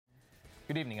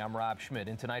Good evening, I'm Rob Schmidt,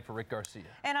 and tonight for Rick Garcia.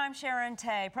 And I'm Sharon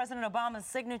Tay. President Obama's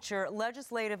signature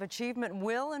legislative achievement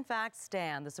will in fact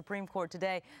stand. The Supreme Court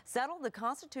today settled the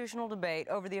constitutional debate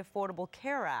over the Affordable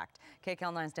Care Act.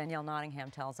 KCAL9's Danielle Nottingham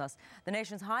tells us the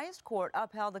nation's highest court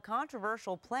upheld the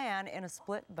controversial plan in a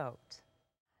split vote.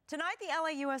 Tonight, the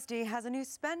LAUSD has a new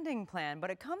spending plan, but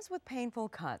it comes with painful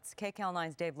cuts.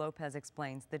 KCAL9's Dave Lopez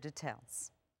explains the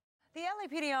details. The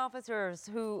LAPD officers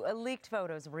who leaked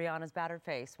photos of Rihanna's battered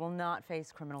face will not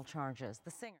face criminal charges.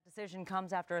 The singer's decision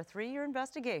comes after a 3-year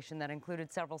investigation that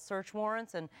included several search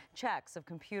warrants and checks of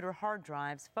computer hard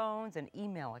drives, phones, and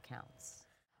email accounts.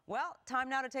 Well, time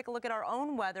now to take a look at our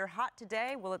own weather. Hot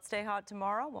today. Will it stay hot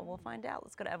tomorrow? Well, we'll find out.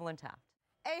 Let's go to Evelyn Taft.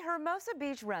 A Hermosa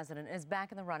Beach resident is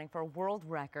back in the running for a world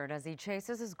record as he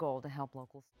chases his goal to help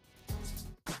locals.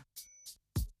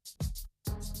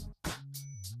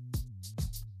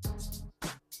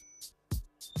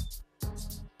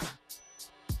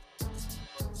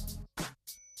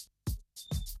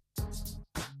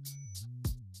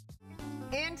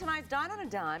 In tonight's Dine on a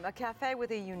Dime, a cafe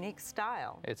with a unique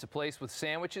style. It's a place with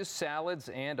sandwiches, salads,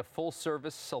 and a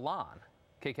full-service salon.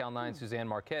 KCAL9's Suzanne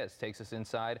Marquez takes us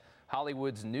inside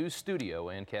Hollywood's new studio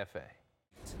and cafe.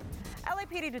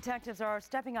 LAPD detectives are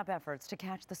stepping up efforts to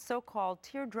catch the so-called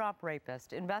teardrop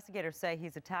rapist. Investigators say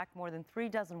he's attacked more than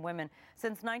 36 women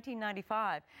since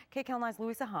 1995. KCAL9's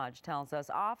Louisa Hodge tells us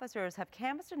officers have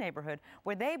canvassed a neighborhood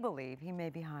where they believe he may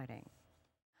be hiding.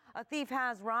 A thief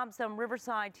has robbed some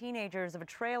Riverside teenagers of a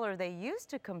trailer they used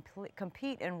to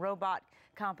compete in robot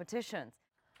competitions.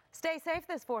 Stay safe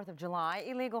this 4th of July.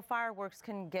 Illegal fireworks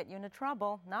can get you into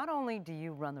trouble. Not only do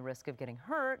you run the risk of getting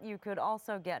hurt, you could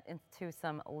also get into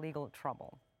some legal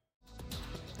trouble.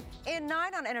 In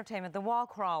 9 on Entertainment, The Wall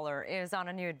Crawler is on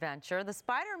a new adventure. The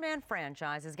Spider-Man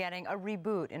franchise is getting a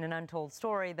reboot in an untold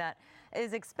story that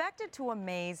is expected to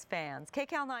amaze fans.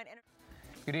 KCAL9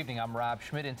 Good evening, I'm Rob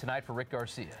Schmidt, and tonight for Rick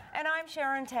Garcia. And I'm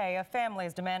Sharon Tay. A family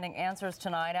is demanding answers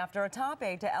tonight after a top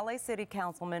aide to LA City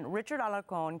Councilman Richard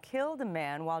Alarcon killed a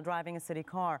man while driving a city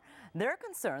car. They're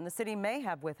concerned the city may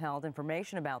have withheld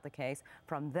information about the case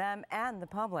from them and the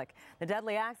public. The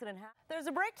deadly accident happened. There's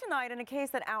a break tonight in a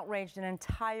case that outraged an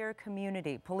entire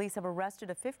community. Police have arrested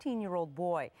a 15-year-old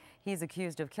boy. He's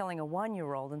accused of killing a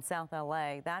 1-year-old in South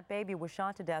LA. That baby was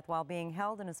shot to death while being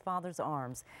held in his father's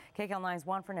arms. KCAL9's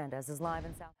Juan Fernandez is live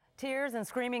in South. Tears and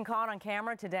screaming caught on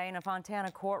camera today in a Fontana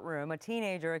courtroom. A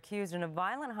teenager accused in a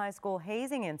violent high school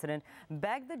hazing incident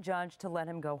begged the judge to let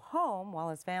him go home while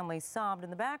his family sobbed in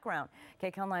the background.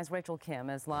 KCAL9's Rachel Kim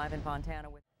is live in Fontana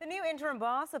with the new interim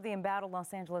boss of the embattled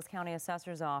Los Angeles County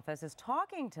Assessor's Office is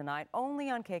talking tonight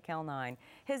only on KCAL9.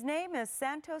 His name is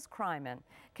Santos Kryman.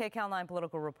 KCAL9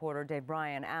 political reporter Dave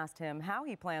Bryan asked him how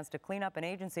he plans to clean up an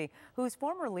agency whose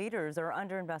former leaders are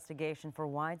under investigation for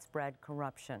widespread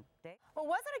corruption. Dave? Well,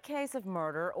 was it a case of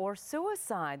murder or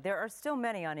suicide? There are still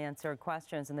many unanswered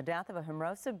questions in the death of a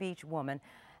Hermosa Beach woman,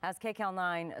 as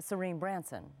KCAL9 Serene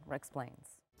Branson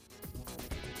explains.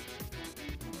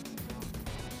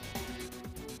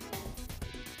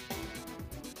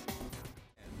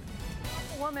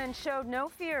 A woman showed no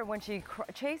fear when she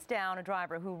chased down a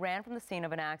driver who ran from the scene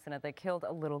of an accident that killed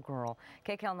a little girl.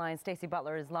 KCAL9's Stacey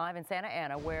Butler is live in Santa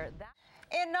Ana where that...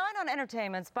 In 9 on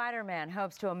Entertainment, Spider-Man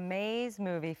hopes to amaze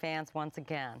movie fans once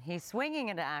again. He's swinging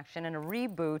into action in a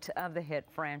reboot of the hit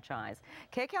franchise.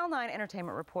 KCAL9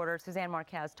 Entertainment reporter Suzanne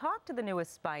Marquez talked to the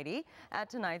newest Spidey at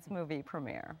tonight's movie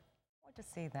premiere. I want to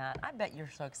see that. I bet you're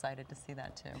so excited to see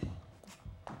that, too.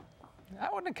 I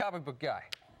wasn't a comic book guy.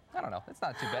 I don't know. It's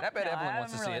not too bad. I bet Evelyn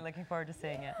wants to see it. I'm really looking forward to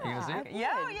seeing it. You going to see it?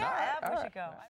 Yeah, we should go.